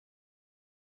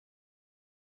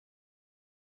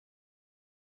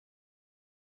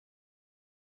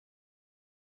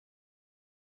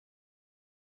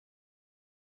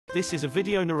This is a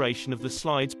video narration of the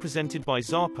slides presented by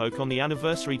Zarpok on the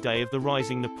anniversary day of the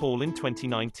Rising Nepal in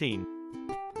 2019.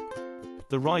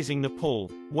 The Rising Nepal.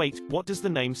 Wait, what does the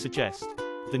name suggest?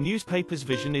 The newspaper's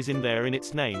vision is in there in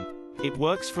its name. It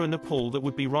works for a Nepal that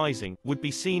would be rising, would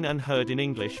be seen and heard in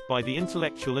English, by the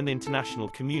intellectual and international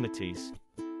communities.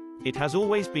 It has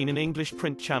always been an English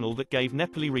print channel that gave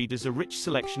Nepali readers a rich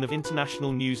selection of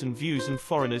international news and views and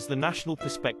foreigners the national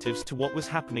perspectives to what was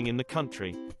happening in the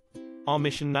country. Our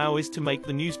mission now is to make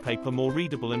the newspaper more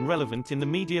readable and relevant in the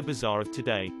media bazaar of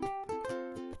today.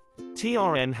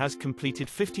 TRN has completed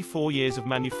 54 years of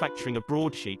manufacturing a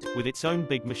broadsheet, with its own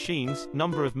big machines,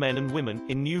 number of men and women,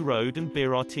 in New Road and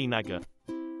Birati Nagar.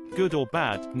 Good or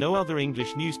bad, no other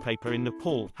English newspaper in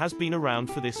Nepal has been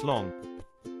around for this long.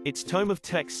 Its tome of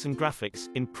texts and graphics,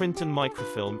 in print and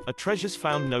microfilm, are treasures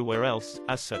found nowhere else,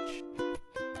 as such.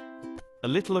 A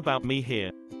little about me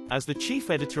here. As the chief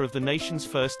editor of the nation's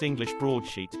first English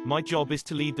broadsheet, my job is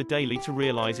to lead the daily to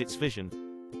realize its vision.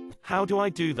 How do I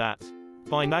do that?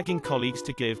 By nagging colleagues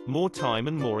to give more time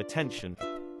and more attention.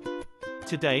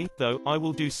 Today, though, I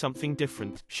will do something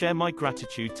different, share my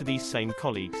gratitude to these same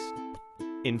colleagues.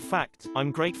 In fact,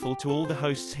 I'm grateful to all the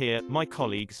hosts here, my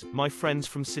colleagues, my friends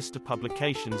from sister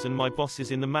publications and my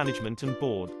bosses in the management and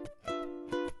board.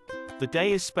 The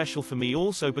day is special for me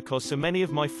also because so many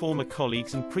of my former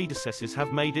colleagues and predecessors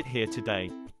have made it here today.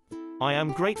 I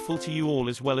am grateful to you all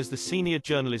as well as the senior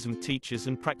journalism teachers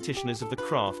and practitioners of the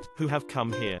craft, who have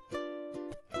come here.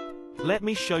 Let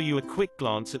me show you a quick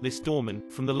glance at this doorman,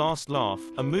 from The Last Laugh,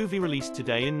 a movie released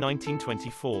today in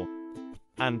 1924.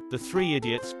 And The Three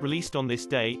Idiots, released on this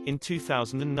day, in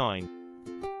 2009.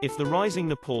 If the Rising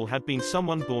Nepal had been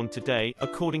someone born today,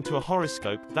 according to a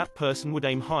horoscope, that person would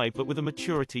aim high but with a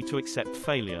maturity to accept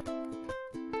failure.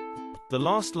 The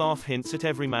Last Laugh hints at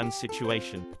every man's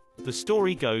situation. The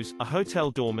story goes, a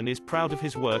hotel doorman is proud of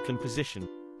his work and position.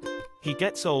 He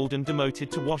gets old and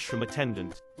demoted to washroom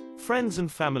attendant. Friends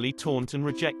and family taunt and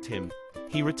reject him.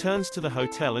 He returns to the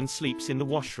hotel and sleeps in the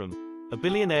washroom. A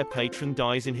billionaire patron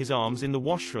dies in his arms in the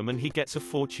washroom and he gets a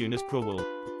fortune as Prawal.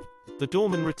 The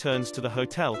doorman returns to the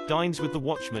hotel, dines with the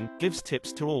watchman, gives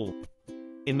tips to all.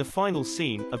 In the final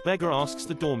scene, a beggar asks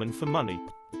the doorman for money.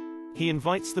 He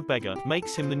invites the beggar,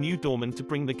 makes him the new doorman to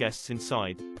bring the guests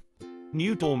inside.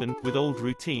 New doorman, with old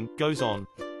routine, goes on.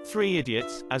 Three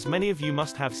Idiots, as many of you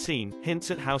must have seen, hints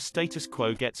at how status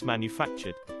quo gets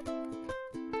manufactured.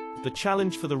 The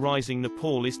challenge for the Rising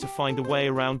Nepal is to find a way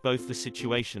around both the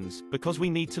situations, because we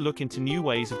need to look into new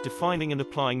ways of defining and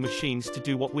applying machines to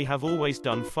do what we have always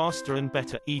done faster and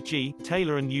better, e.g.,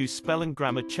 tailor and use spell and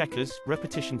grammar checkers,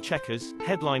 repetition checkers,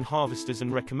 headline harvesters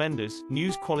and recommenders,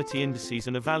 news quality indices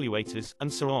and evaluators,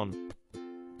 and so on.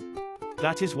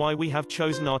 That is why we have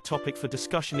chosen our topic for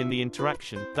discussion in the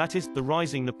interaction, that is, the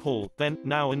Rising Nepal, then,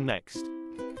 now and next.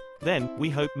 Then, we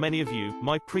hope many of you,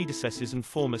 my predecessors and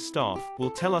former staff,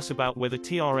 will tell us about whether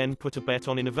TRN put a bet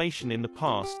on innovation in the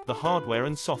past, the hardware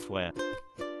and software.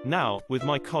 Now, with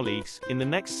my colleagues, in the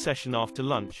next session after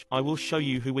lunch, I will show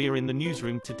you who we are in the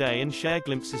newsroom today and share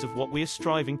glimpses of what we are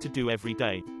striving to do every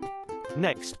day.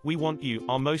 Next, we want you,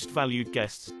 our most valued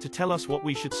guests, to tell us what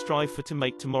we should strive for to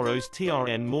make tomorrow's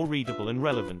TRN more readable and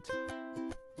relevant.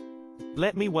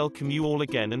 Let me welcome you all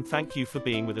again and thank you for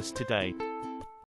being with us today.